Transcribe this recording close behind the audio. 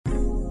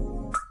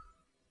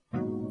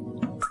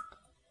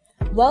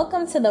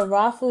Welcome to the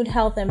Raw Food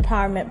Health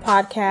Empowerment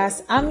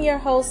Podcast. I'm your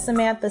host,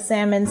 Samantha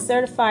Salmon,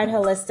 certified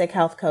holistic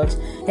health coach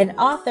and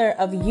author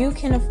of You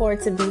Can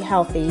Afford to Be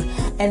Healthy.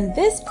 And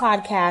this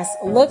podcast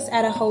looks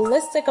at a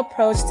holistic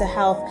approach to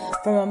health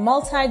from a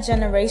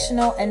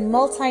multi-generational and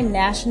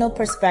multinational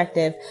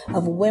perspective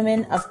of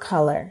women of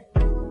color.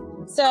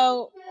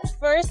 So,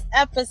 first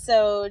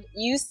episode,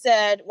 you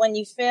said when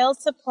you fail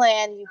to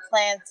plan, you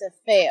plan to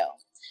fail.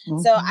 Mm-hmm.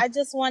 So I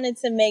just wanted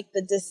to make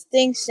the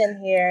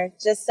distinction here,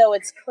 just so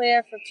it's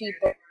clear for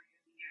people, the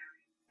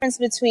difference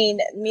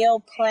between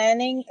meal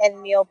planning and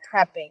meal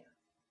prepping.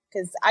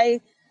 Because I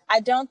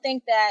don't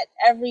think that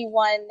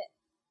everyone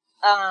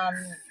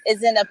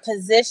is in a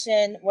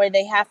position where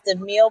they have to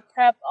meal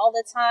prep all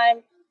the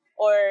time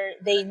or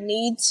they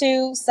need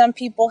to. Some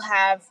people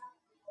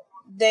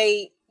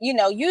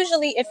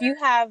usually if you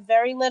have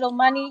very little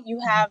money, you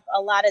have a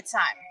lot of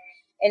time.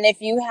 And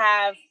if you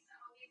have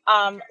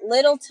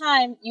little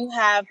time, you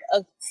have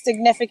a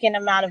significant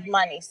amount of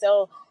money.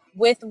 So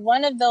with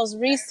one of those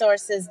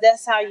resources,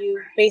 that's how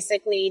you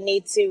basically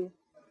need to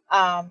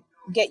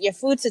get your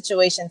food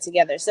situation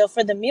together. So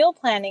for the meal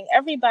planning,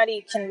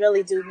 everybody can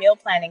really do meal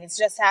planning. It's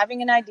just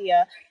having an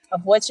idea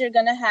of what you're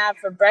going to have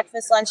for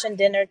breakfast, lunch, and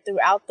dinner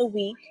throughout the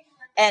week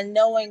and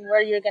knowing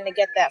where you're going to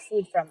get that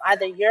food from.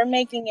 Either you're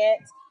making it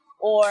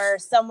or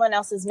someone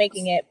else is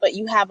making it, but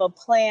you have a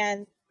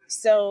plan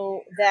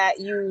so that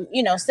you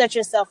set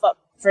yourself up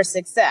for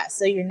success.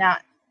 So you're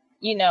not,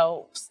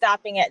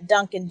 stopping at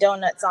Dunkin'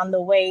 Donuts on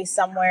the way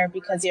somewhere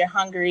because you're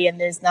hungry and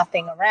there's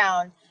nothing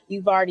around.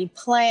 You've already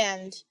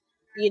planned,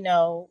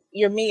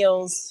 your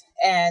meals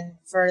and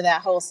for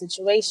that whole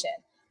situation.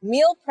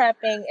 Meal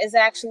prepping is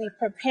actually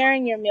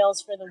preparing your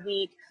meals for the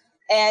week.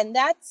 And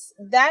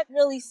that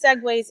really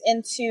segues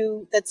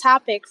into the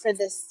topic for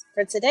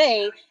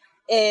today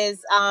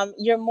is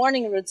your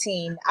morning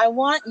routine. I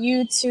want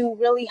you to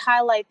really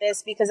highlight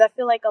this because I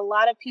feel like a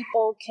lot of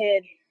people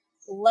could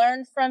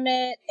learn from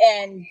it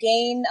and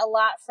gain a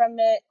lot from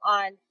it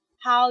on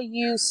how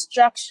you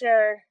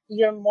structure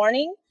your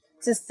morning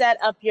to set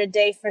up your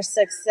day for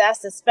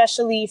success,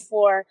 especially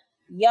for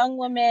young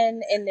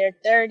women in their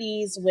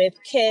 30s with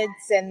kids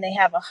and they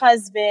have a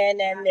husband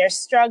and they're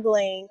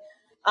struggling,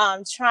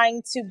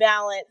 trying to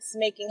balance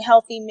making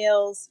healthy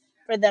meals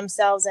for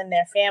themselves and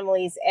their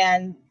families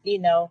and,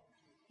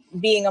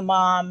 being a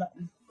mom,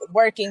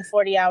 working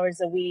 40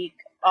 hours a week,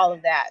 all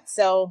of that.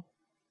 So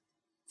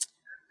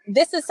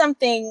this is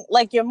something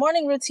like your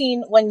morning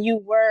routine when you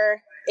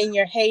were in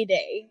your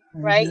heyday,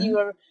 mm-hmm. right? You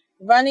were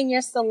running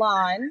your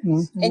salon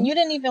mm-hmm. and you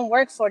didn't even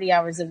work 40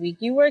 hours a week.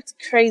 You worked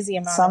crazy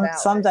amount of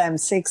hours.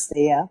 Sometimes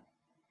 60, yeah.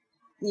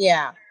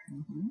 Yeah.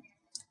 Mm-hmm.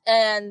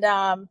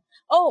 And,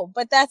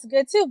 but that's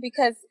good too,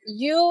 because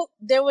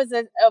there was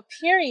a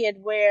period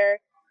where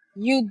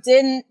you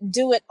didn't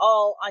do it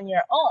all on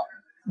your own.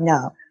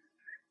 No.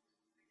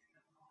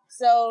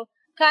 So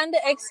kind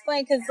of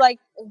explain, because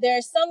there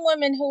are some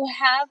women who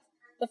have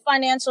the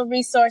financial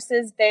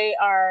resources. They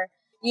are,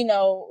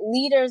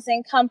 leaders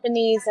in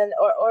companies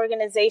or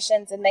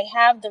organizations, and they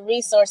have the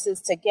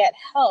resources to get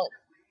help.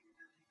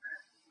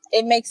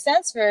 It makes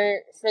sense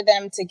for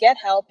them to get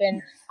help.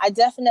 And I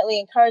definitely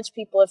encourage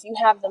people, if you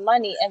have the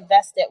money,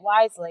 invest it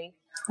wisely.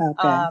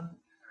 Okay.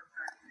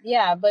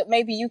 But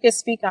maybe you could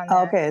speak on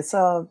that. Okay.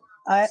 So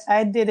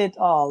I did it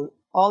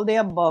all the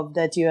above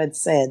that you had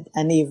said,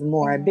 and even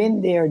more. Mm-hmm. I've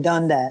been there,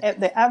 done that. If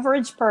the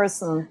average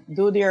person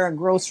do their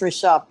grocery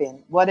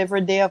shopping, whatever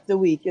day of the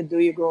week you do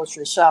your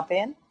grocery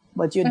shopping,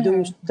 but you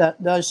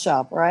mm-hmm. does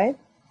shop, right?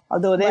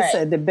 Although they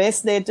said the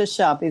best day to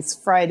shop is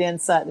Friday and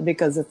Saturday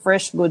because the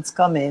fresh goods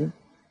come in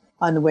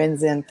on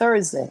Wednesday and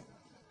Thursday.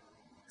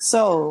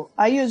 So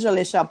I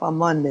usually shop on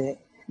Monday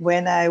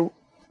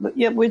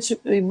which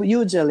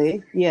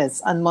usually,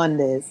 yes, on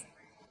Mondays.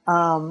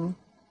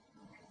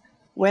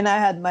 When I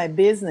had my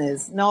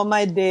business, now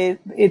my day,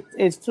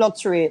 it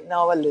fluctuates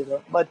now a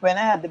little. But when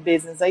I had the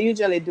business, I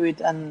usually do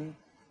it on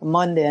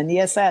Monday. And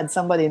yes, I had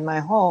somebody in my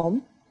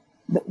home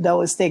that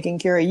was taking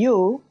care of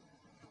you.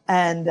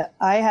 And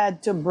I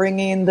had to bring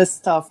in the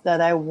stuff that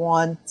I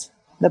want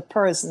the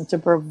person to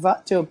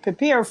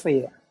prepare for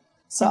you.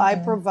 So mm-hmm. I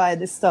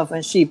provide the stuff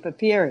and she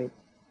prepare it.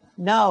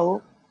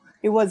 Now,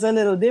 it was a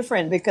little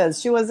different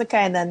because she was the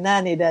kind of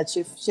nanny that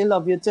she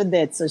loved you to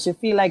death. So she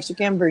feel like she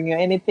can bring you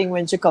anything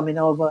when she coming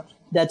over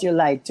that you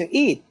like to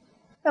eat.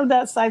 Well,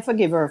 I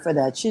forgive her for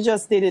that. She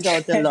just did it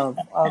out of love,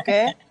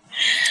 okay?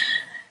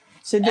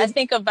 I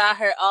think about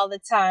her all the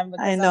time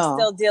because I'm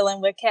still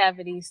dealing with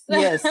cavities.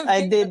 Yes,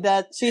 I did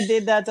that. She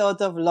did that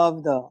out of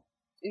love, though.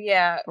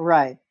 Yeah.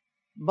 Right.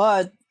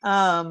 But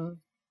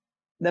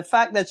the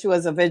fact that she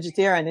was a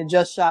vegetarian, it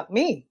just shocked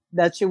me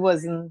that she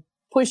wasn't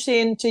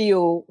pushing to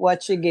you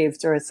what she gave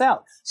to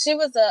herself. She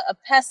was a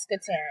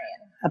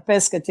pescatarian. A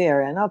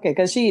pescatarian, okay,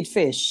 because she eat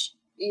fish.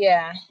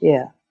 Yeah.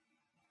 Yeah.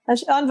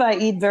 I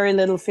eat very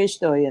little fish,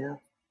 though,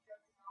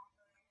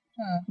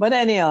 But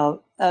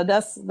anyhow,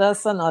 that's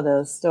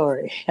another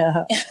story.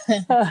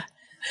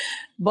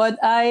 But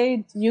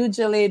I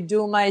usually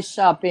do my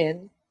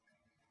shopping,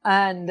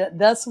 and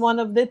that's one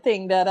of the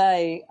things that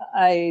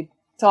I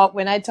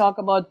when I talk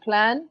about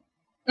plan,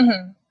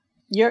 Mm-hmm.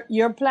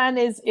 your plan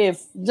is,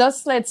 if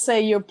just let's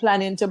say you're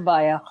planning to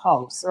buy a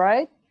house,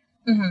 right?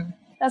 Mm-hmm.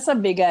 That's a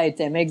big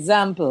item.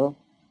 Example,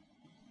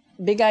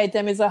 big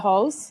item is a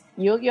house.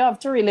 You have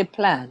to really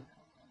plan.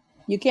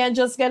 You can't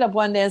just get up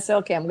one day and say,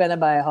 okay, I'm going to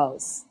buy a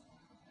house.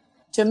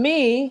 To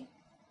me,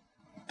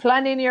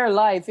 planning your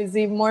life is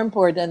even more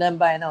important than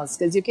buying a house,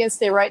 because you can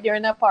stay right there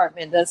in an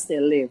apartment and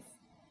still live.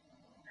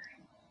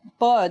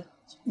 But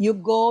you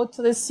go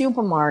to the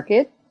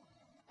supermarket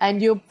and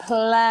you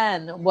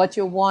plan what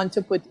you want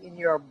to put in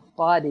your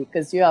body,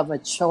 because you have a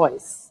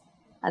choice.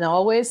 And I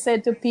always say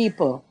to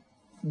people,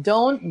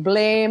 don't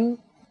blame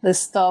the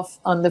stuff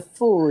on the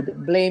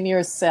food, blame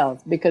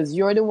yourself, because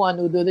you're the one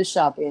who do the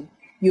shopping.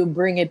 You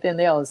bring it in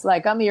the house.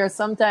 Like, I'm here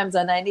sometimes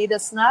and I need a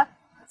snack.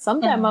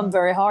 Sometimes I'm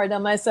very hard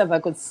on myself. I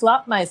could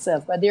slap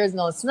myself, but there's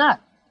no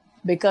snack,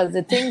 because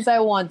the things I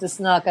want to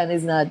snack and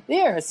is not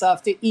there. So I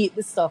have to eat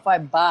the stuff I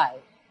buy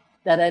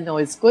that I know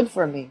is good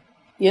for me.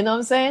 You know what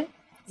I'm saying?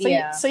 So,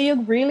 Yeah. so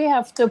you really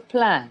have to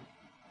plan,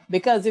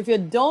 because if you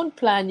don't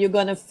plan, you're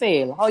going to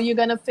fail. How are you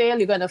going to fail?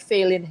 You're going to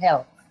fail in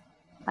health.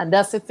 And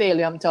that's the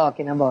failure I'm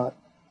talking about.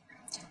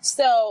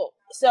 So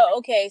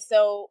okay,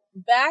 so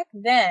back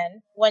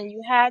then when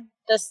you had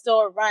the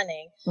store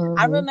running,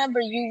 I remember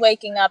you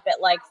waking up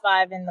at like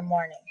 5 in the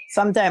morning.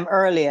 Sometime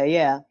earlier,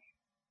 yeah.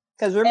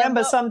 Because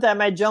remember, sometime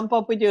I jump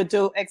up with you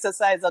to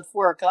exercise at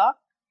 4 o'clock.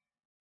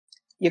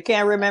 You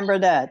can't remember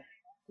that?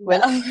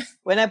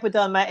 When I put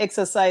on my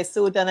exercise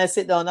suit and I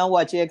sit down and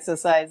watch you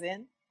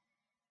exercising.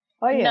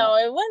 Oh, yeah. No,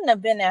 it wouldn't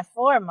have been at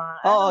 4, Mom.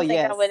 I don't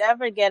think I would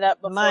ever get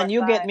up before Man, you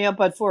 5. get me up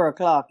at 4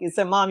 o'clock. You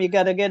say, Mom, you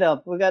got to get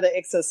up. We got to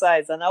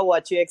exercise. And I'll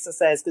watch you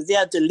exercise, because you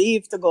had to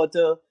leave to go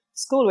to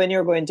school when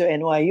you're going to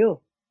NYU.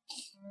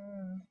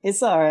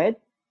 It's all right.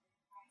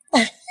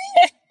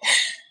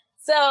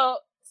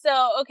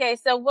 Okay,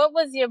 so what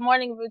was your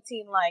morning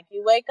routine like?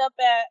 You wake up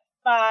at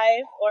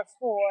 5 or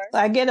 4?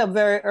 I get up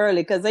very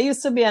early, because I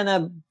used to be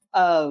on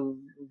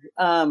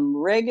a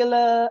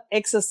regular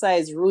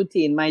exercise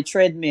routine, my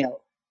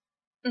treadmill.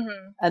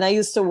 Mm-hmm. And I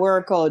used to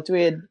work out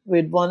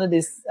with one of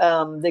this,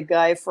 the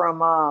guy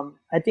from,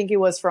 I think he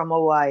was from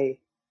Hawaii.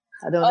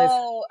 I don't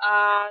know.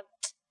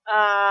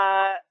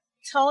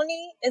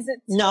 Tony? Is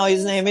it Tony? No,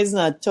 his name is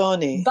not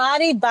Tony.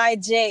 Body by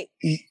Jake.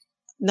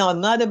 No,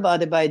 not a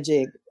Body by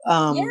Jake.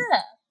 Yeah.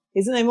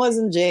 His name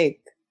wasn't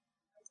Jake.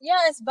 Yeah,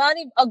 it's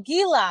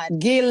Gilad.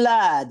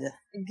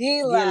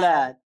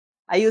 Gilad.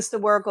 I used to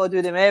work out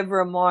with him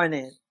every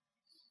morning.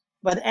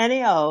 But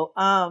anyhow,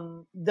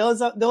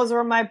 those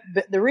were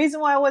the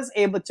reason why I was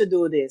able to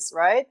do this,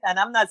 right? And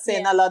I'm not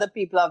saying a lot of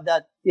people have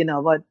that,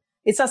 but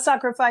it's a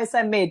sacrifice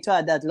I made to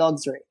have that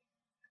luxury.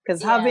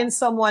 Because having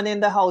someone in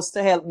the house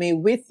to help me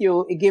with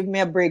you, it gave me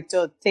a break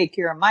to take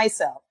care of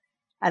myself.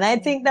 And I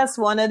think that's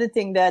one of the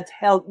things that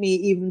helped me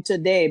even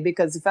today,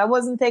 because if I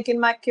wasn't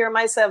taking care of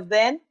myself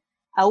then,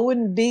 I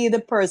wouldn't be the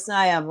person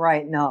I am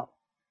right now.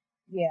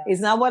 Yeah. It's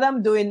not what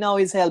I'm doing now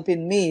is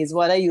helping me. It's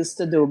what I used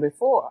to do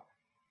before.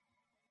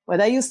 But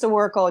I used to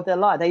work out a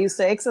lot. I used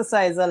to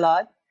exercise a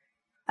lot.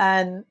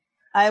 And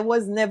I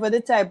was never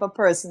the type of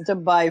person to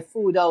buy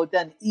food out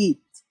and eat.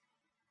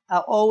 I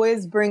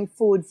always bring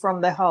food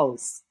from the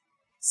house.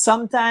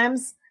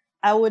 Sometimes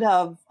I would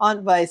have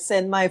Aunt Vi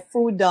send my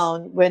food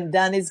down when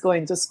Dan is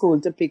going to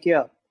school to pick you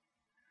up.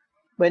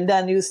 When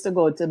Dan used to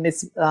go to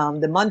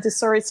the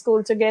Montessori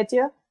school to get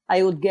you,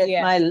 I would get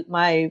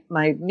my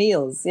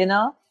meals, And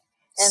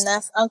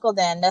that's Uncle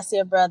Dan. That's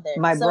your brother.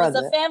 My brother.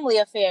 So it's a family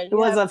affair. It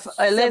was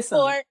listen.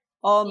 Support.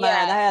 Oh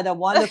man, I had a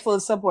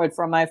wonderful support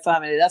from my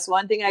family. That's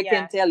one thing I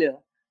can tell you.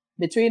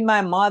 Between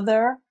my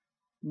mother,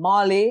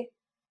 Molly,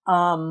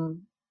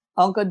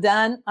 Uncle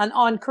Dan, and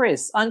Aunt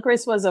Chris. Aunt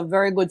Chris was a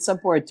very good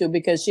support too,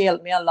 because she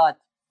helped me a lot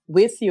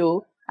with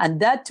you, and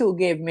that too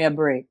gave me a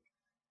break.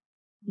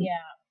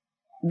 Yeah.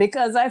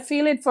 Because I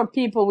feel it for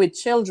people with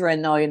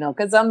children now,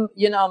 because I'm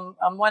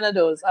one of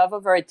those. I have a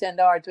very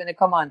tender heart when it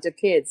come on to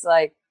kids.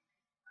 Like,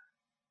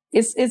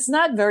 it's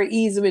not very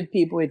easy with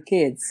people with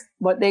kids,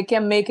 but they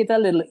can make it a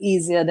little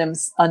easier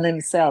on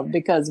themselves,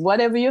 because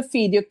whatever you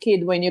feed your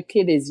kid when your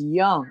kid is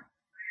young,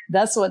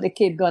 that's what the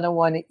kid gonna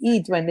want to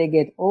eat when they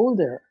get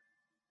older.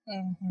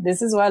 Mm-hmm.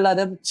 This is why a lot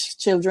of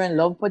children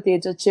love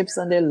potato chips,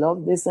 and they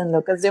love this and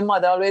look, because their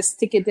mother always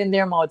stick it in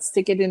their mouth.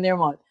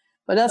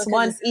 But that's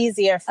because it's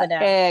easier for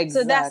them.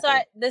 Exactly. So that's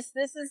why this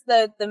is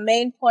the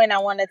main point I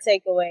want to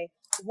take away.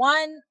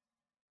 One,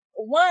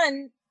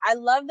 I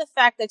love the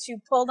fact that you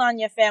pulled on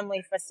your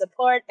family for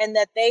support, and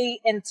that they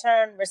in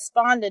turn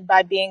responded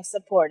by being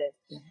supportive.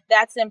 Mm-hmm.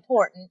 That's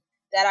important.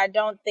 That I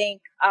don't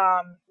think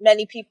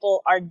many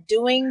people are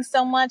doing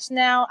so much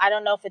now. I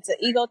don't know if it's an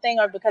ego thing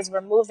or because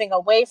we're moving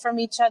away from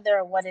each other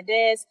or what it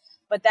is,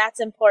 but that's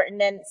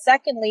important. And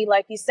secondly,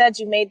 like you said,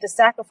 you made the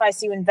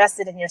sacrifice, you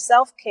invested in your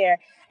self-care.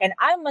 And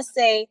I must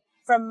say,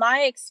 from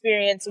my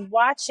experience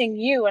watching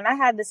you, and I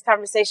had this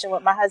conversation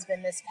with my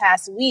husband this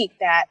past week,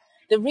 that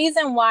the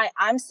reason why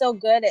I'm so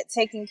good at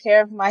taking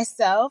care of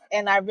myself,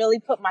 and I really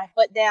put my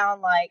foot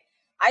down, like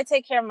I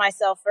take care of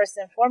myself first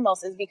and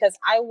foremost, is because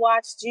I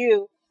watched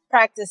you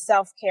practice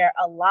self-care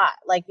a lot.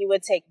 Like you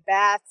would take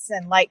baths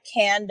and light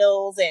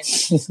candles, and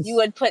you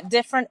would put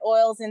different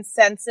oils and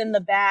scents in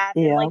the bath.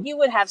 And Yeah. like you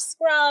would have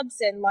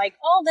scrubs and like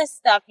all this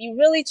stuff. You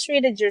really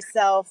treated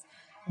yourself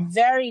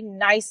very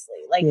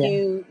nicely. Like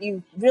Yeah.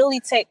 you really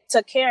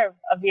took care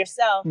of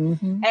yourself.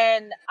 Mm-hmm.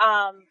 And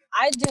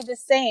I do the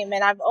same,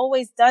 and I've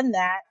always done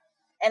that.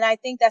 And I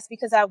think that's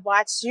because I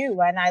watched you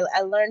and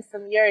I learned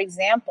from your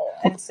example.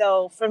 And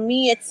so for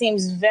me, it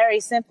seems very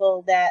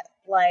simple that,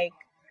 like,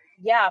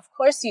 yeah, of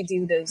course you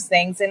do those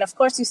things. And of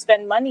course you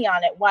spend money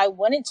on it. Why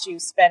wouldn't you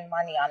spend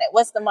money on it?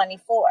 What's the money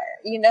for?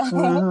 You know,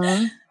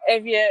 Mm-hmm.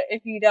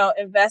 if you don't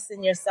invest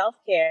in your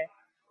self-care.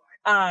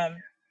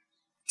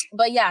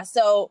 But yeah,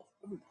 so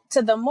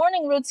to the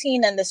morning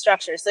routine and the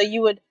structure. So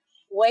you would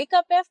wake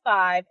up at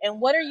 5, and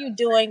what are you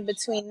doing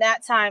between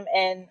that time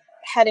and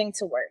heading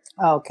to work?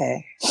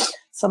 Okay.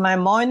 So my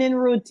morning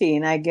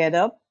routine, I get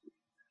up,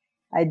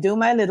 I do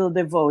my little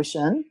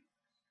devotion.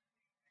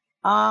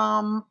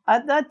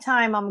 At that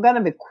time, I'm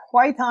gonna be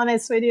quite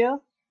honest with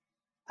you,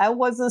 I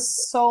wasn't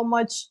so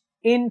much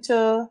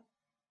into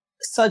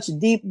such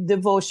deep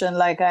devotion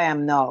like I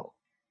am now,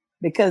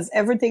 because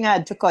everything I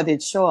had to cut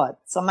it short.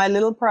 So my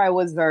little prayer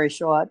was very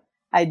short.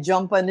 I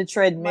jump on the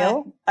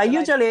treadmill. I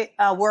usually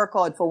work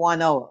out for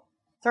 1 hour,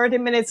 30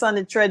 minutes on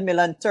the treadmill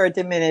and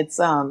 30 minutes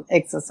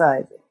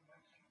exercising.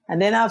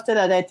 And then after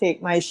that, I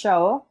take my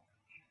shower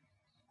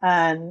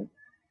and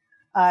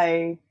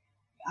I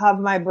have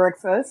my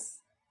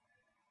breakfast.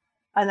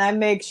 And I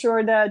make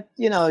sure that,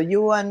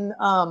 you and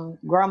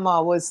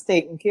grandma was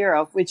taken care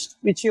of,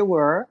 which you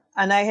were.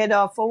 And I head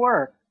off for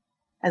work.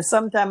 And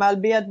sometime I'll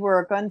be at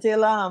work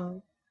until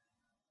late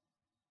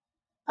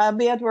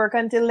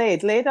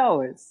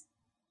hours.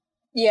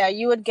 Yeah,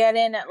 you would get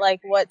in at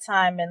like what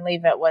time and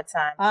leave at what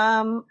time?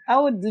 I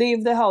would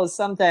leave the house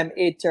sometime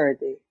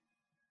 8:30.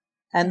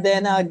 And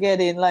then I'll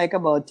get in like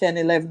about 10,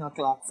 11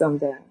 o'clock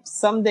sometimes.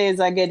 Some days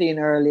I get in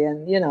early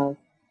and,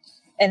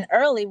 And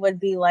early would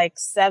be like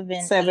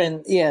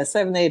 7,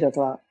 8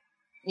 o'clock.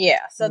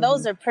 Yeah, so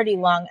those are pretty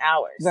long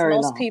hours. Very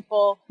Most long.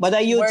 people But I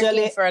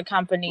usually working for a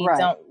company right.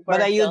 don't work.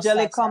 But I those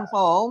usually types come of hours.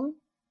 home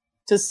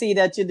to see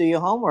that you do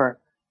your homework.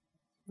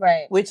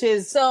 Right.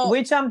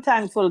 Which I'm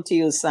thankful to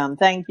you, Sam.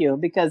 Thank you.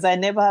 Because I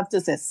never have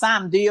to say,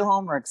 Sam, do your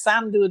homework.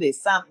 Sam, do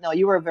this. Sam, no,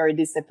 you were very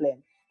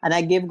disciplined. And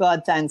I give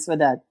God thanks for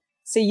that.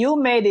 See, you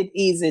made it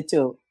easy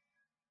too.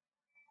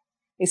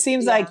 It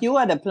seems like you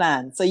had a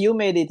plan, so you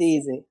made it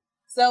easy.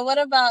 So what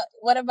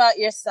about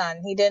your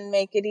son? He didn't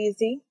make it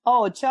easy?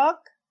 Oh,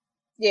 Chuck?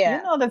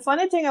 Yeah. The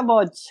funny thing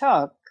about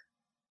Chuck,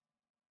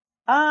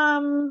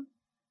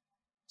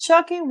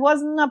 Chucky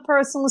wasn't a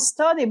person who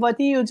studied, but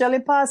he usually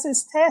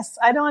passes tests.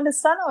 I don't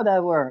understand how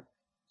that works.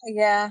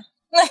 Yeah.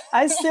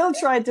 I still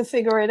try to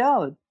figure it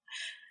out.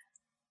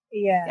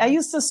 Yeah. I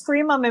used to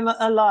scream at him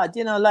a lot.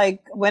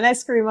 Like when I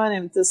scream at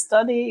him to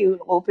study, he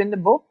would open the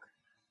book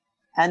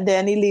and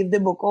then he leave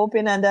the book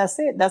open and that's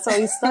it. That's how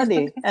he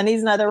study. And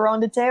he's not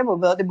around the table,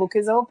 but the book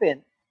is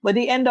open. But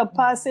he end up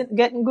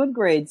getting good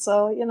grades.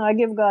 So, I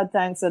give God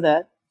thanks for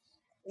that.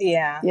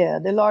 Yeah. Yeah,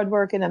 the Lord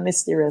work in a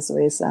mysterious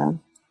way,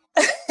 Sam.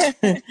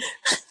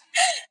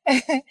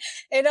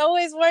 It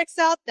always works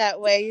out that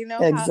way,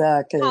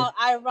 Exactly. how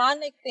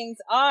ironic things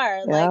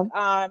are.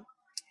 Yeah.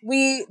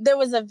 Like there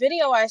was a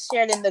video I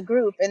shared in the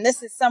group, and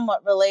this is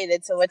somewhat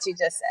related to what you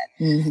just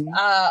said. Mm-hmm.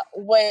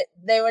 What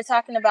they were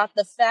talking about,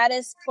 the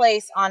fattest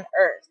place on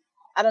earth.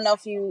 I don't know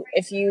if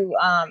you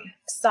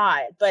saw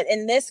it, but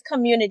in this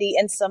community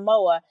in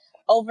Samoa,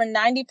 over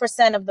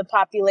 90% of the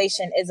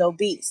population is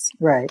obese.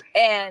 Right.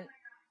 And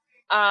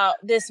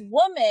this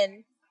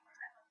woman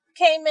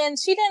came in,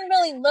 she didn't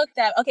really look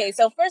that okay.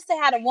 So first they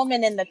had a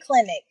woman in the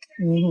clinic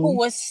who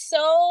was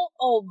so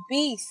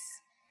obese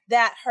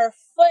that her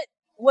foot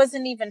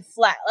wasn't even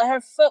flat. Like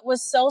her foot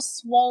was so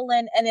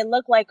swollen and it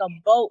looked like a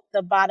boat,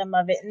 the bottom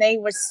of it. And they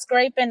were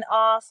scraping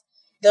off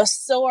the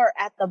sore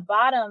at the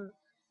bottom,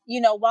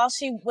 while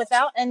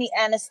without any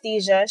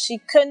anesthesia, she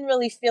couldn't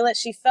really feel it.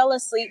 She fell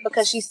asleep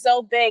because she's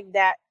so big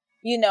that,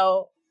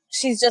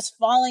 she's just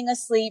falling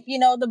asleep.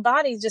 The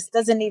body just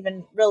doesn't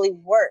even really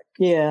work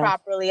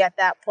properly at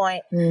that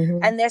point.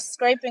 And they're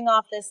scraping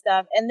off this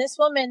stuff. And this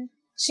woman,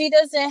 she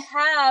doesn't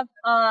have,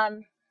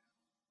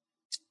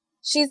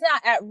 she's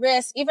not at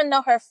risk, even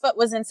though her foot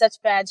was in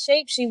such bad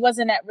shape, she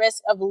wasn't at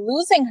risk of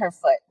losing her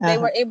foot. They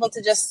were able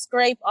to just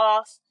scrape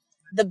off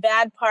the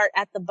bad part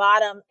at the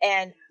bottom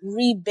and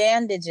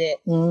re-bandage it.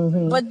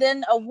 But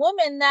then a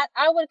woman that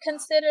I would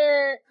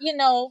consider,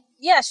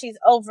 she's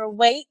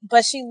overweight,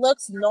 but she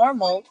looks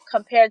normal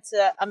compared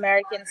to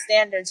American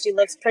standards. She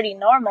looks pretty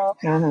normal.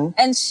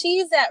 And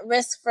she's at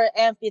risk for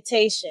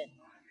amputation,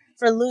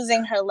 for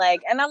losing her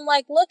leg. And I'm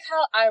like, look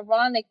how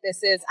ironic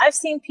this is. I've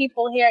seen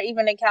people here,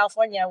 even in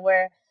California,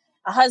 where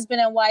a husband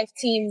and wife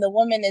team, the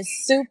woman is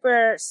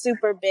super,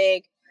 super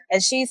big.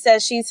 And she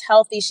says she's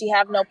healthy. She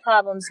have no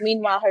problems.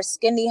 Meanwhile, her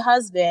skinny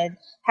husband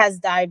has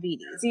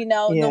diabetes.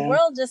 The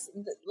world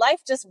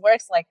life just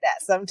works like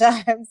that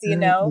sometimes,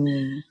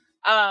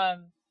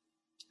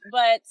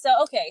 But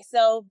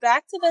so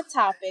back to the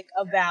topic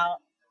about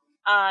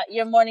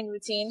your morning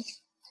routine.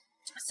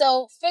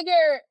 So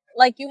figure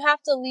like you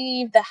have to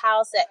leave the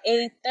house at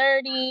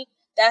 8:30.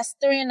 That's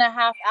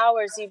 3.5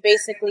 hours you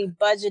basically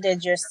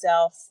budgeted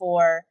yourself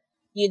for,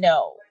 you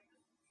know,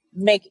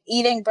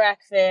 eating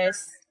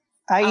breakfast,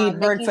 I eat making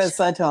breakfast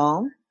at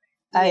home.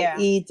 I yeah.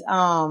 eat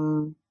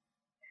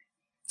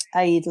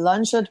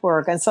lunch at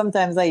work, and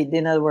sometimes I eat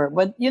dinner at work.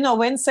 But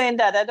when saying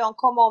that, I don't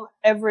come home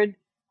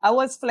I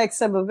was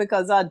flexible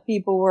because I had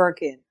people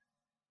working.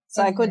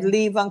 So I could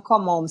leave and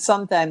come home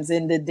sometimes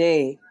in the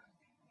day.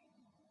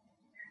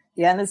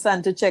 You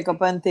understand, to check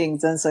up on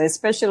things. And so,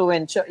 especially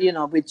when,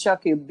 with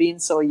Chucky being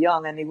so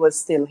young and he was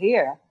still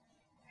here,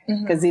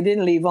 because he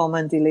didn't leave home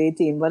until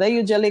 18. But I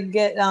usually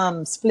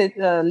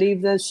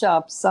leave the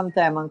shop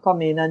sometime and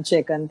come in and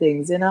check on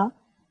things,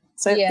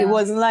 So Yeah. it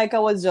wasn't like I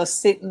was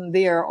just sitting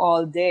there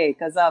all day,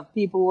 because I have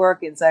people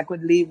working, so I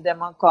could leave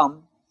them and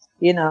come,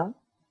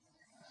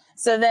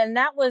 So then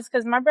that was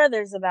because my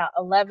brother's about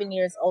 11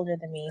 years older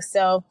than me.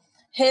 So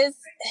his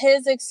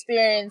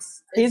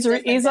experience is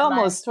He's than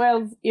almost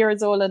 12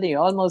 years older than you,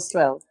 almost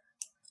 12.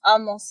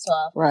 Almost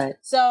 12. Right.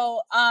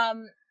 So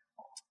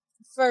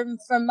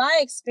from my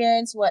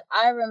experience, what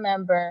I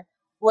remember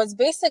was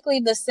basically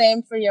the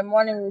same for your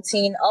morning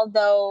routine,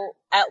 although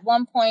at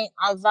one point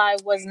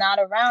Anvi was not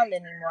around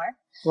anymore.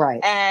 Right.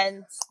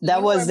 And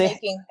that was the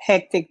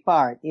hectic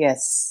part.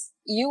 Yes.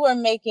 You were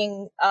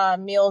making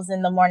meals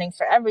in the morning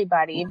for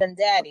everybody, even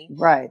Daddy.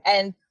 Right.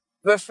 And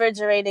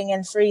refrigerating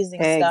and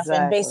freezing stuff.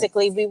 And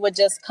basically we would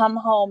just come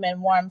home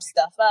and warm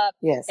stuff up.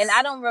 Yes. And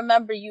I don't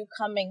remember you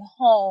coming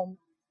home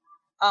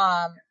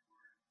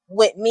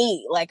with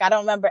me. Like, I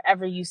don't remember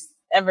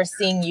ever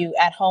seeing you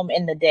at home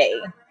in the day.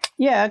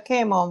 Yeah, I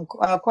came home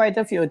quite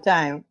a few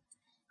times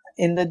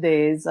in the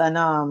days,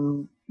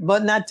 and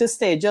but not to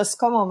stay, just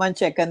come home and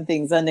check on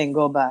things and then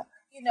go back.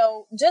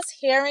 Just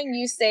hearing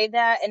you say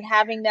that and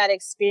having that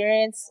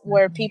experience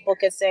where people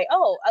could say,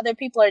 oh, other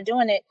people are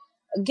doing it,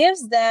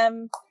 gives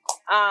them,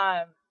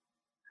 I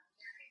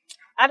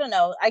don't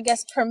know, I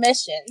guess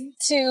permission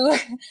to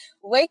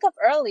wake up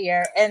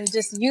earlier and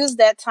just use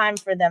that time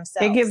for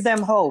themselves. It gives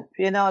them hope,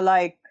 it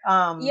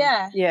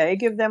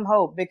gives them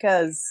hope,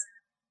 because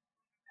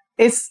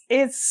it's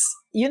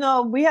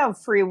we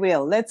have free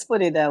will. Let's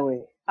put it that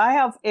way. I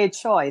have a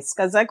choice,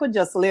 because I could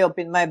just lay up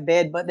in my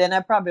bed, but then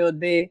I probably would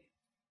be,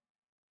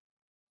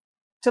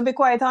 to be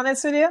quite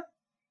honest with you,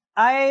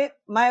 my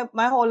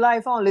whole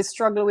life I only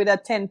struggled with a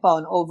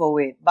 10-pound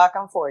overweight, back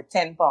and forth,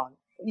 10 pounds.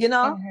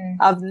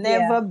 I've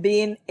never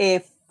been a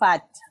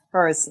fat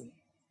person.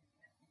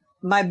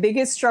 My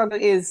biggest struggle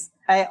is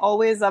I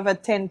always have a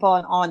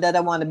 10-pound on that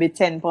I want to be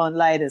 10-pound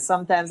lighter.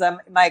 Sometimes I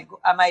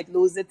might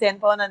lose the 10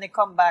 pound and it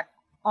come back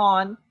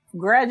on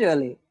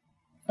gradually.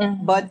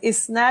 But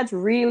it's not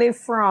really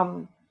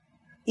from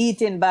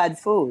eating bad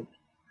food.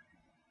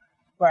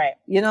 Right.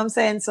 You know what I'm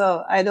saying?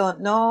 So I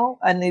don't know.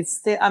 And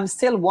I'm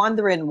still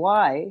wondering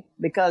why,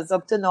 because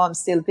up to now I'm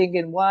still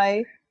thinking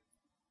why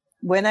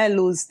when I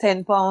lose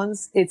 10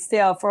 pounds, it stay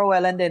off for a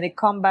while and then it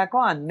come back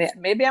on.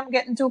 Maybe I'm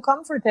getting too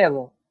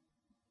comfortable.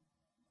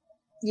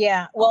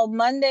 Yeah. Well,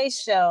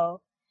 Monday's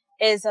show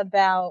is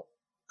about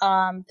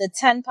the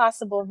 10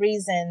 possible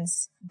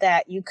reasons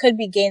that you could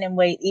be gaining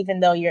weight even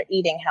though you're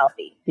eating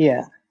healthy.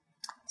 Yeah.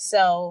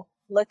 So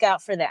look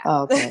out for that.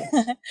 Okay.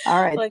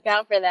 All right. Look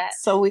out for that.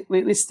 So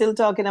we're still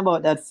talking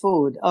about that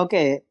food.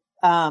 Okay.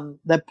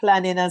 The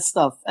planning and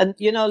stuff. And,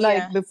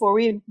 before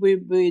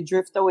we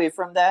drift away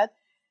from that,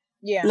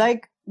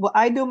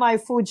 I do my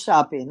food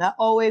shopping. I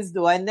always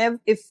do. I never,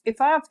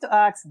 if I have to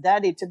ask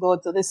Daddy to go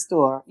to the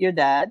store, your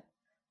dad,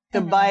 to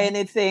buy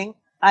anything,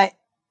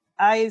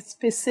 I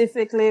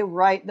specifically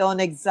write down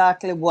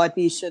exactly what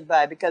he should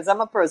buy, because I'm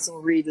a person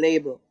who read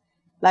label.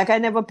 Like, I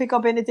never pick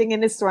up anything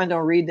in the store and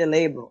don't read the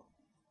label.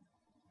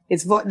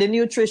 It's the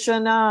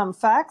nutrition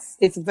facts.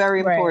 It's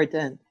very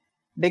important,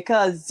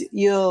 because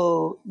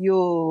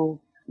you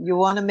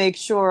want to make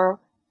sure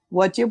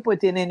what you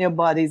put in your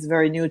body is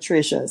very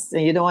nutritious,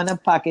 and you don't want to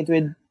pack it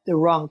with the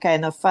wrong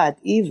kind of fat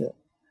either.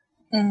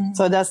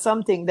 So that's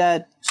something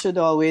that should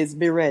always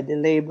be read, the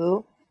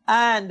label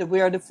and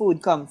where the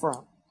food come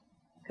from.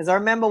 Because I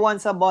remember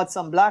once I bought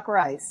some black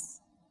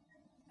rice,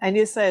 and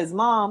he says,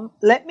 Mom,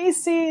 let me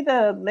see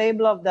the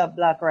label of that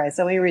black rice.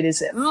 And we read it,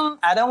 say,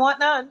 I don't want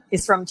none.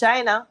 It's from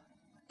China.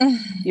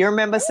 You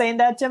remember saying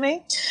that to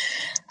me?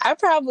 I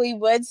probably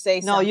would say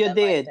something. No, you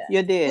did. Like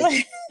you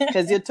did.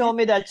 Because you told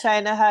me that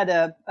China had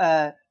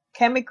a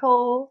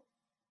chemical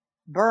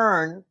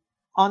burn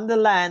on the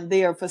land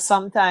there for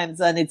some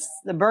times, and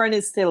the burn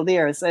is still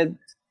there. So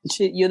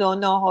you don't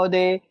know how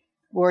they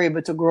were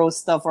able to grow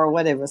stuff or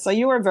whatever. So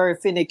you were very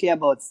finicky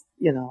about,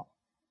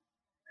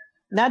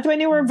 not when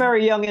you were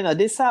very young,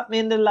 this happened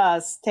in the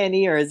last 10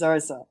 years or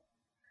so.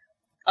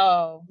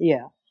 Oh.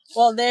 Yeah.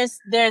 Well, there's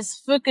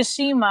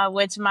Fukushima,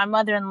 which my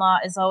mother-in-law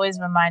is always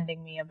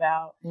reminding me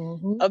about,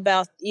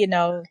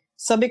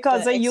 So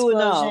because of you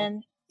now,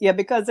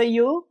 because of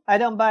you, I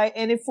don't buy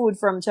any food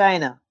from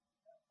China.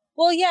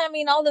 Well, yeah, I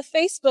mean, all the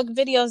Facebook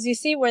videos you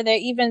see where they're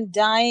even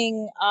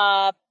dyeing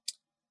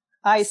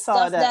I saw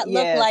Stuff that. that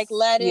look like Yes,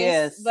 lettuce,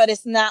 yes. but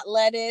it's not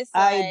lettuce.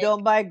 I Like,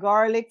 don't buy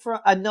garlic from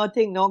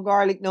nothing, no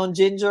garlic, no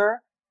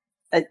ginger.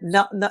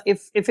 No, no,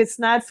 if it's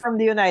not from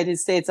the United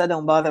States, I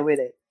don't bother with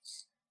it.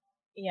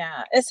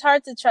 yeah, it's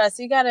hard to trust.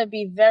 You got to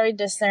be very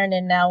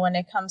discerning now when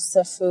it comes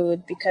to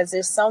food because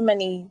there's so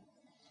many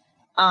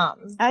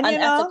And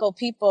unethical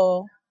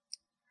people.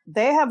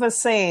 they have a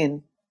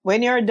saying: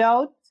 when you're in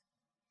doubt,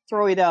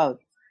 throw it out.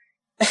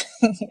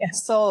 Yeah.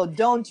 So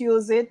don't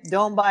use it,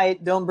 don't buy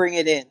it, don't bring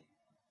it in.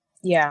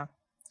 Yeah.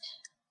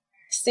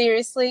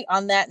 Seriously,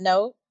 on that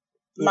note,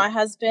 my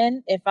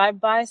husband, if I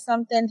buy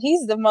something,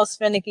 he's the most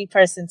finicky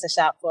person to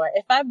shop for.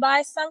 If I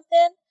buy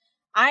something,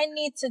 I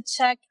need to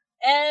check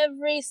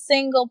every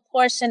single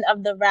portion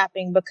of the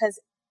wrapping because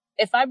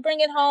if I bring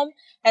it home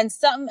and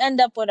something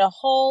end up with a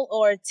hole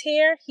or a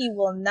tear, he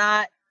will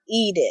not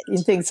eat it.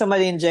 You think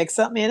somebody injects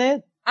something in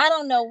it? I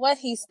don't know what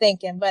he's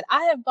thinking, but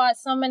I have bought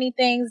so many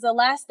things. The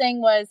last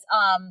thing was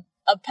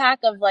a pack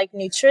of like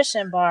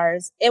nutrition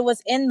bars. It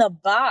was in the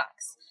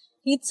box.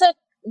 He took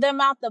them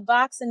out the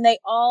box and they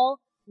all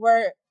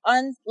were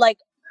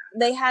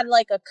they had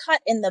like a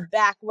cut in the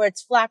back where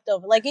it's flapped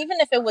over. Like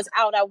even if it was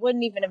out, I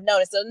wouldn't even have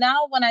noticed. So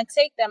now when I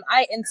take them,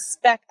 I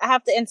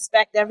have to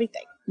inspect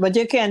everything. But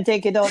you can't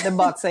take it out the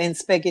box and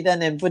inspect it and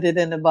then put it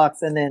in the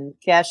box and then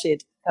cash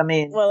it. I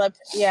mean, well,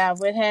 yeah,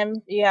 with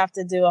him, you have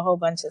to do a whole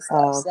bunch of stuff.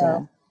 Oh, okay.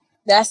 So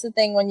that's the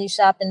thing when you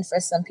shopping for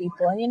some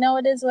people. And you know,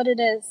 it is what it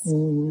is.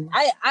 Mhm.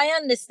 I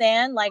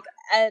understand, like,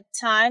 at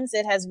times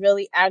it has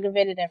really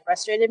aggravated and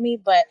frustrated me,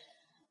 but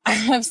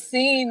I've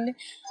seen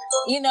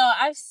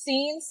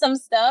some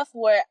stuff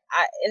where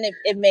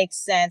it makes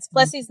sense.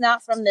 Plus, he's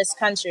not from this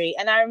country.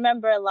 And I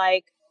remember,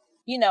 like,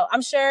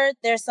 I'm sure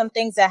there's some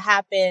things that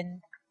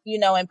happen,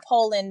 in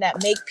Poland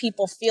that make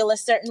people feel a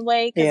certain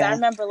way. Because I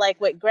remember, like,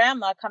 with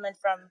grandma coming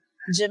from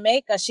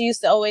Jamaica, she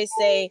used to always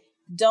say,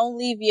 don't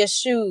leave your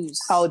shoes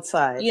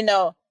outside.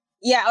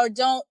 Yeah, or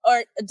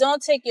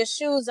don't take your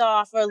shoes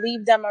off or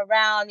leave them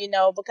around,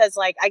 because,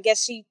 like, I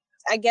guess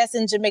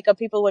in Jamaica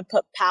people would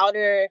put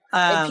powder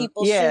in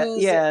people's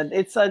shoes. Yeah,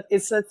 it's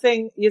a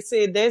thing. You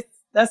see,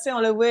 that's the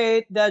only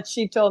way that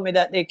she told me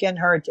that they can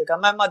hurt you.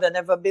 'Cause my mother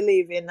never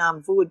believed in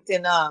food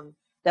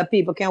that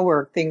people can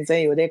work things on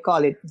you. They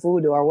call it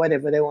voodoo or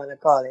whatever they want to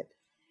call it.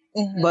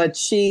 Mhm. But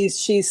she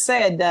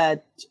said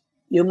that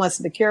you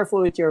must be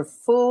careful with your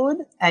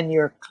food and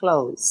your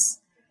clothes.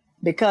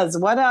 Because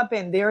what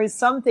happened, there is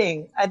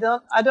something, I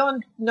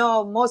don't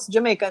know, most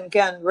Jamaican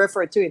can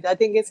refer to it. I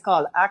think it's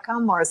called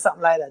akam or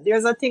something like that.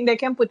 There's a thing they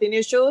can put in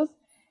your shoes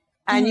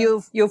and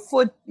your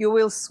foot, you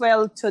will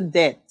swell to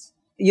death.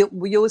 You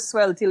will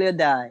swell till you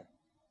die.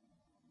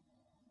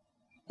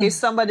 If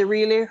somebody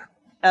really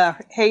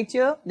hate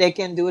you, they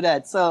can do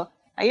that. So,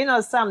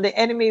 the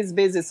enemy is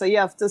busy, so you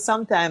have to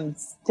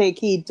sometimes take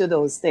heed to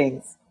those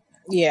things.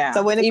 Yeah.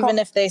 So even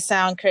if they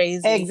sound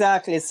crazy.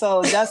 Exactly.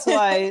 So that's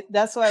why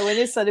when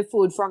you study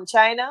food from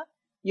China,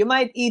 you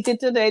might eat it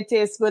today, it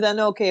tastes good and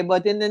okay,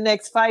 but in the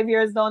next 5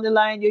 years down the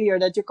line, you hear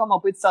that you come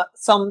up with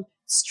some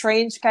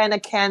strange kind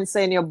of cancer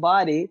in your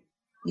body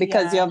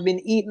because you have been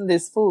eating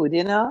this food,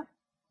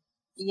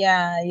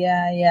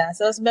 Yeah.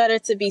 So it's better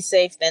to be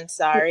safe than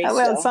sorry.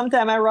 Well, so.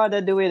 sometimes I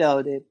rather do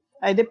without it.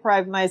 I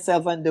deprive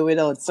myself and do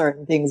without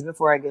certain things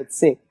before I get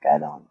sick. I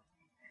don't.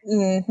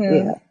 Mm-hmm.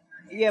 Yeah.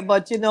 Yeah,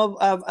 but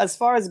as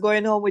far as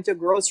going home with your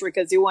grocery,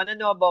 because you want to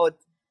know about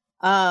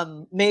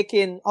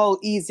making how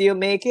easy you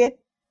make it.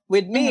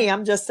 With me,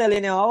 I'm just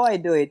telling you how I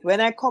do it. When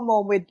I come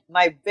home with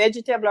my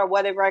vegetable or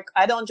whatever,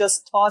 I don't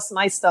just toss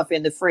my stuff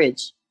in the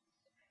fridge.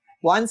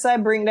 Once I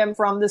bring them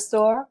from the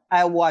store,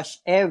 I wash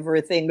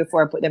everything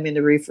before I put them in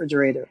the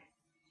refrigerator.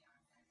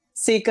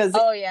 See, because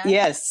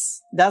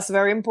yes, that's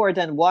very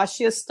important.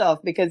 Wash your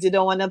stuff because you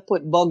don't want to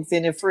put bugs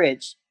in the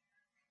fridge.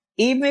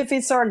 Even if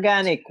it's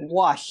organic,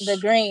 wash. The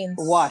greens.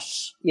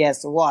 Wash.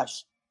 Yes,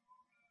 wash.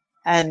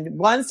 And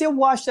once you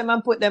wash them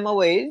and put them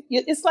away,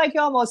 it's like you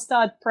almost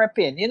start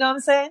prepping. You know what I'm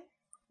saying?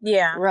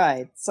 Yeah.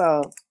 Right.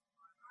 So.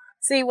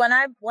 See, when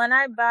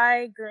I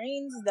buy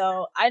greens,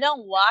 though, I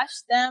don't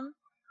wash them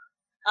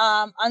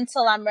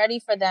until I'm ready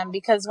for them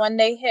because when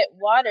they hit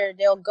water,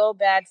 they'll go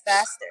bad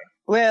faster.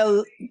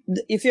 Well,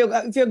 if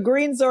your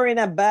greens are in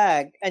a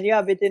bag and you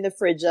have it in the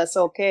fridge, that's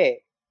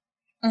okay.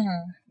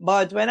 Mm-hmm.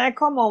 But when I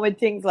come home with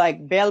things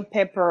like bell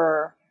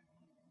pepper,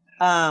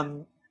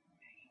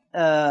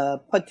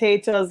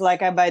 potatoes,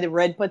 like I buy the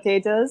red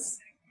potatoes,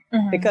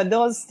 because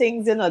those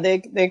things,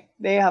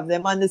 they have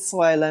them on the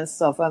soil and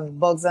stuff, and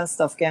bugs and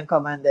stuff can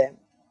come on them.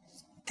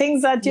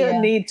 Things that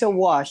you need to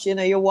wash,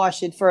 you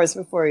wash it first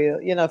before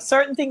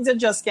certain things you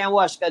just can't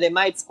wash because they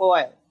might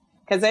spoil.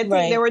 Because I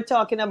think they were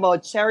talking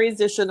about cherries.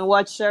 You shouldn't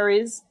wash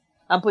cherries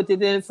and put it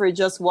in the fridge.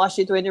 Just wash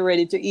it when you're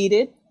ready to eat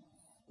it.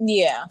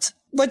 Yeah.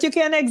 But you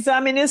can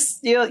examine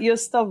your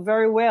stuff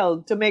very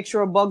well to make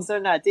sure bugs are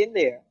not in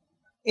there.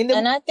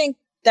 And I think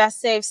that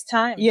saves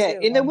time. Yeah, too,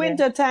 in the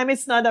winter time,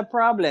 it's not a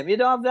problem. You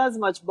don't have as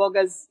much bug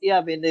as you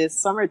have in the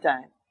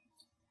summertime.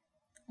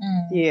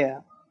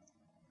 Yeah.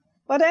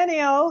 But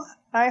anyhow,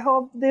 I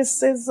hope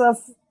this is of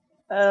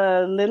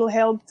little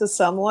help to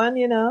someone,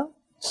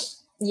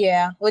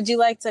 Yeah. Would you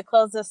like to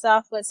close us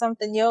off with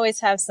something? You always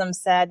have some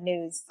sad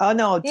news. Oh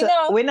no, You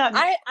know, we're not.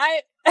 I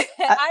I,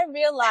 I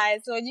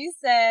realized when you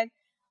said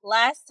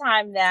last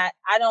time that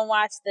I don't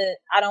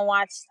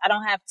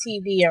have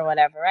TV or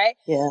whatever, right?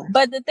 yeah,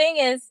 But the thing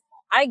is,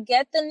 I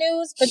get the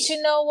news, but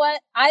you know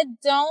what? I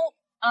don't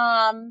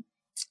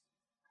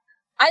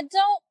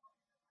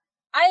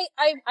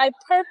I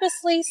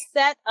purposely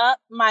set up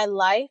my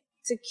life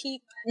to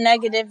keep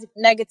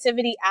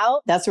negativity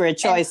out that's where and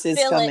choices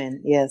fill come it,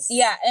 in. Yes.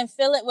 yeah, and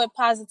fill it with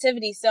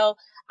positivity. So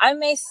I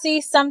may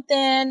see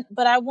something,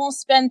 but I won't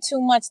spend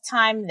too much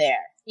time there.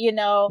 You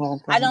know,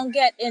 I Okay. don't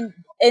get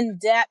in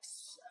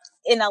depth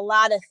in a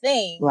lot of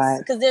things Right.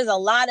 because there's a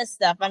lot of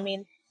stuff. I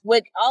mean,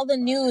 with all the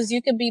news,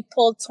 you could be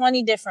pulled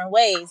 20 different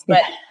ways, Yeah.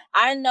 but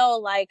I know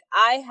like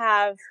I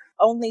have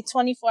only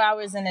 24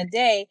 hours in a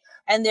day,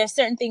 and there's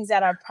certain things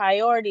that are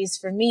priorities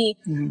for me.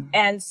 Mhm.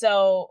 And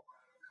so,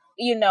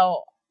 you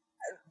know,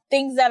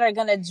 things that are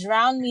going to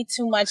drown me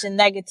too much in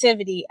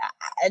negativity,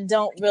 I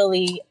don't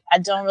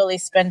really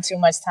spend too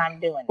much time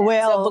doing that. So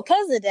Well,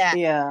 because of that,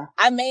 yeah,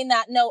 I may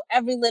not know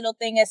every little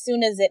thing as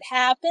soon as it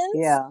happens,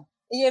 yeah,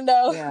 you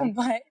know, yeah.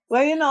 but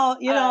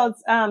Well,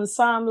 uh,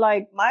 Sam,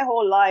 like my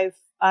whole life,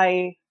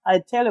 I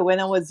tell you, when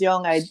I was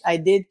young, I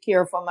did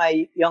care for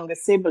my younger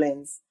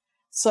siblings.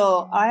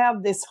 So I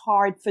have this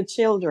heart for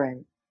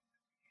children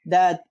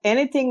that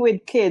anything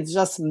with kids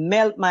just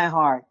melt my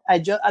heart.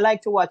 I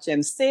like to watch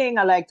them sing.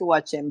 I like to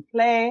watch them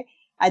play.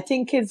 I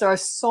think kids are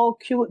so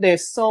cute. They're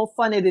so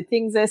funny. The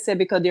things they say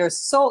because they're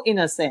so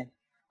innocent.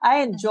 I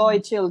enjoy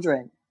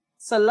children.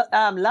 So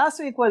last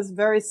week was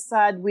very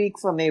sad week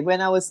for me when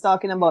I was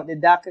talking about the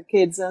DACA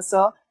kids and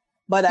so.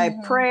 But I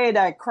prayed,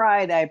 I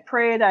cried, I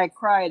prayed, I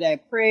cried, I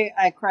prayed,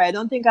 I cried. I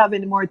don't think I have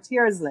any more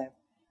tears left.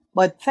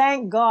 But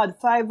thank God,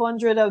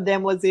 500 of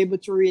them was able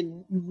to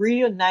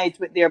reunite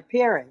with their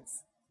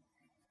parents.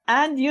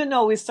 And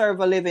we serve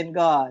a living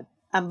God.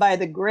 And by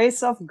the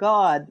grace of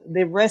God,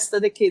 the rest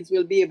of the kids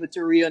will be able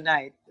to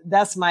reunite.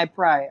 That's my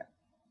prayer.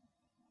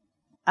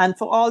 And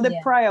for all the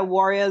yeah, prayer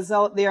warriors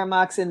out there, I'm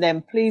asking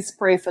them, please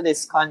pray for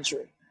this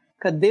country.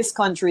 Because this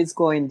country is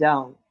going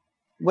down.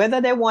 Whether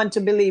they want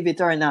to believe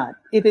it or not,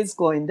 it is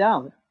going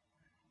down.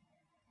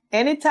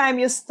 Anytime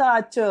you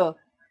start to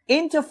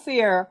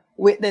interfere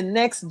with the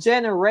next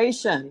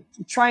generation,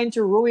 trying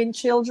to ruin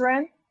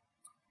children,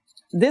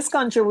 this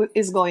country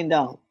is going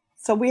down.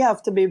 So we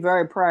have to be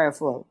very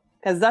prayerful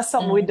because that's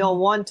something we don't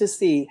want to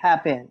see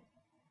happen.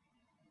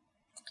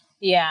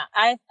 yeah.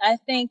 I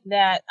think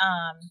that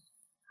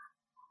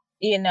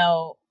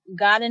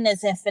God in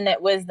his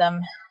infinite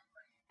wisdom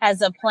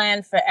has a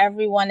plan for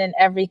everyone and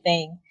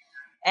everything.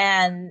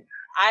 And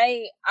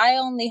I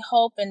only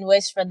hope and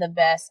wish for the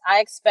best. I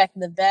expect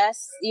the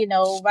best.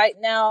 Right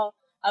now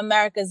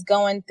America's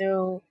going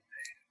through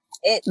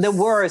its The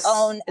worst.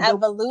 own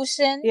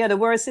evolution. The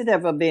worst it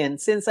ever been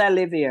since I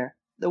live here.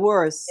 The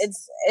worst.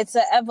 It's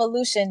an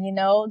evolution,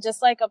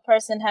 just like a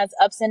person has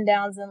ups and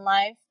downs in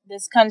life.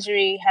 This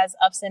country has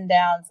ups and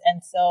downs,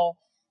 and so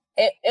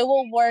it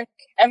will work.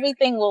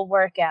 Everything will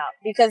work out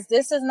because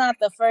this is not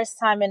the first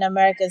time in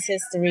America's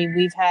history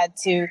we've had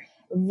to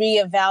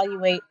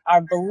reevaluate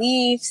our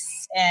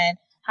beliefs and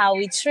how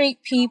we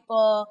treat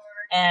people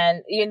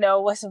and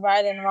what's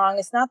right and wrong.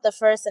 It's not the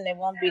first and it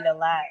won't be the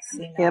last.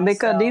 Yeah,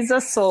 because So these are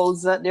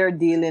souls that they're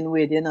dealing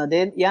with.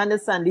 You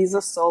understand? These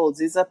are souls.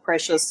 These are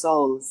precious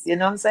souls. You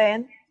know what I'm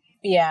saying?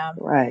 yeah.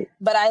 Right.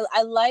 But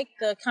I like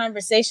the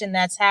conversation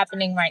that's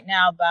happening right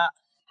now about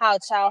how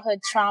childhood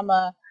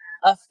trauma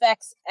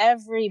affects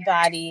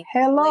everybody later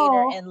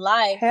Hello. in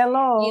life.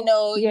 Hello.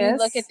 You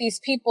look at these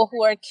people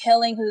who are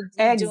killing, who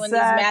doing these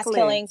mass Exactly.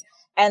 killings,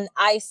 and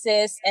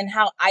ISIS and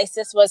how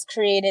ISIS was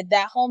created,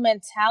 that whole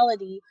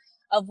mentality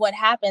of what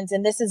happens.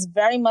 And this is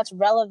very much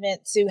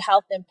relevant to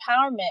health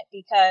empowerment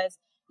because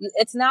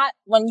it's not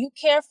when you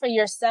care for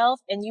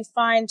yourself and you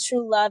find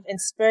true love and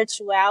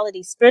spirituality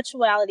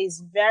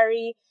is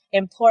very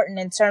important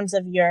in terms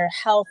of your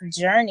health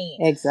journey.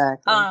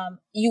 Exactly.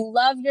 You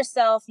love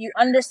yourself, you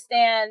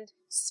understand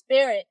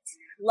spirit,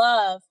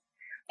 love,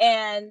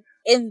 and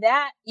in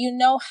that you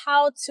know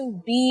how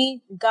to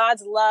be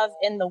God's love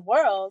in the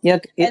world.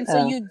 And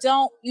so you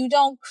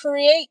don't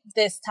create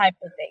this type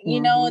of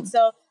thing, and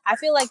so I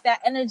feel like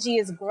that energy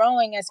is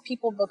growing as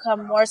people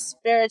become more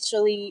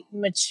spiritually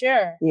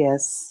mature.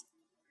 Yes.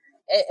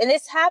 And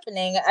it's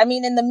happening. I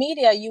mean, in the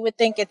media, you would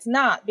think it's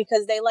not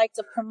because they like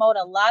to promote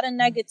a lot of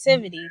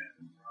negativity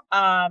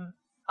on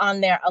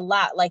there a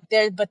lot. Like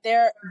there's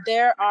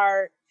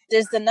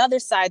another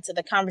side to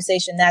the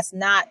conversation that's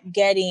not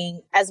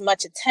getting as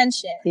much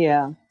attention.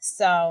 Yeah.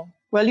 So.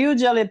 Well,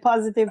 usually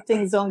positive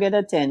things don't get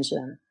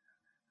attention.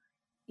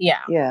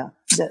 Yeah. Yeah.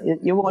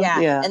 You want.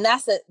 Yeah. And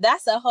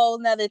that's a whole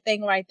nother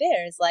thing right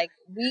there. It's like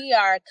we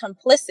are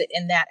complicit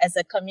in that as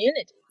a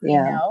community.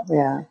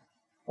 Yeah.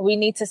 We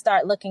need to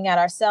start looking at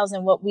ourselves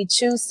and what we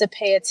choose to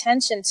pay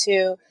attention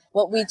to,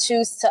 what we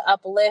choose to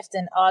uplift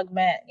and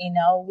augment.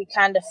 We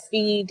kind of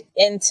feed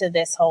into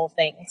this whole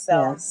thing.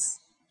 So yes.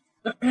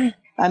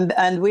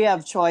 And we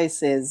have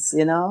choices,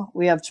 you know,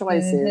 we have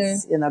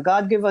choices, you know,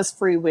 God give us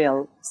free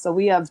will. So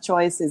we have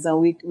choices,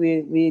 and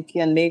we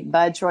can make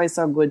bad choice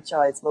or good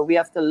choice, but we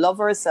have to love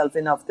ourselves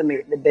enough to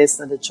make the best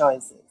of the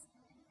choices.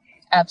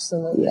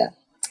 Absolutely. Yeah.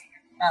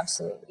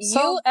 Absolutely.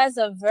 So- You as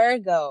a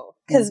Virgo,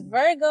 because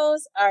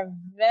Virgos are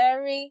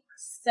very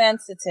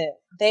sensitive.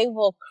 They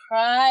will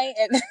cry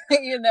and,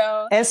 you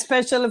know.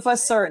 Especially for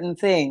certain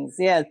things.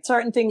 Yeah.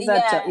 Certain things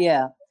that,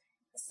 yeah.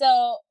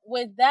 So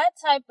with that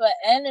type of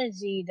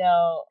energy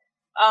though,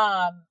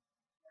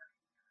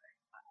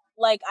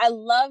 like I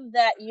love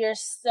that you're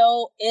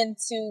so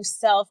into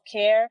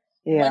self-care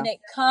when it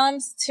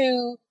comes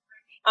to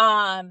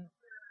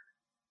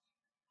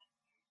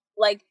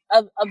like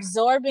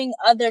absorbing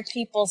other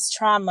people's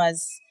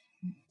traumas.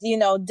 You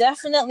know,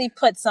 definitely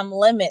put some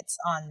limits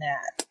on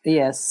that.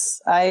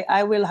 Yes,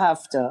 I will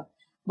have to.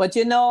 But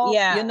you know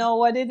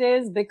what it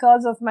is?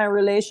 Because of my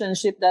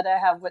relationship that I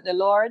have with the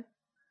Lord,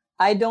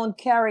 I don't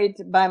carry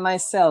it by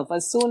myself.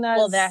 As soon as,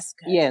 well, that's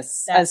good.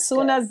 Yes, that's as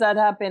soon good. as that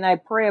happened, I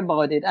pray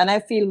about it and I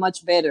feel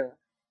much better.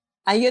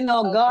 And you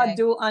know, God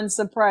do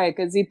answer prayer,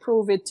 because he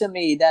proved it to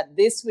me that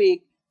this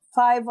week,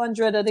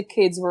 500 of the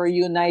kids were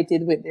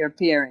united with their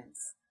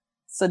parents.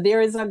 So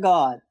there is a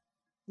God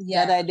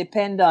that I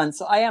depend on.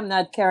 So I am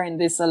not carrying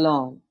this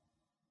alone.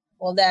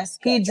 Well, that's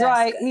good.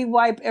 He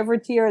wiped every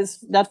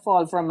tears that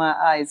fall from my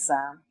eyes,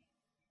 Sam.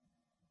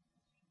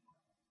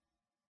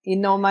 He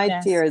know my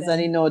tears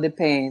and he know the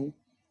pain.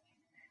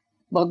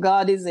 But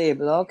God is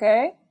able,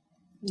 okay?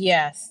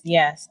 Yes.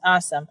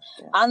 Awesome.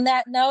 Yeah. On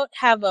that note,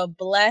 have a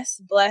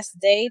blessed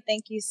day.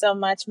 Thank you so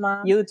much,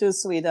 Mom. You too,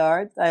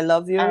 sweetheart. I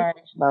love you. All right.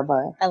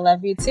 Bye-bye. I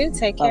love you too.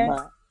 Take care.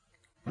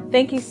 Bye-bye.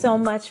 Thank you so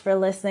much for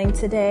listening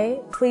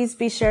today. Please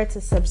be sure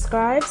to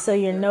subscribe so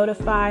you're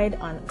notified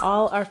on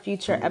all our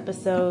future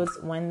episodes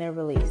when they're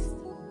released.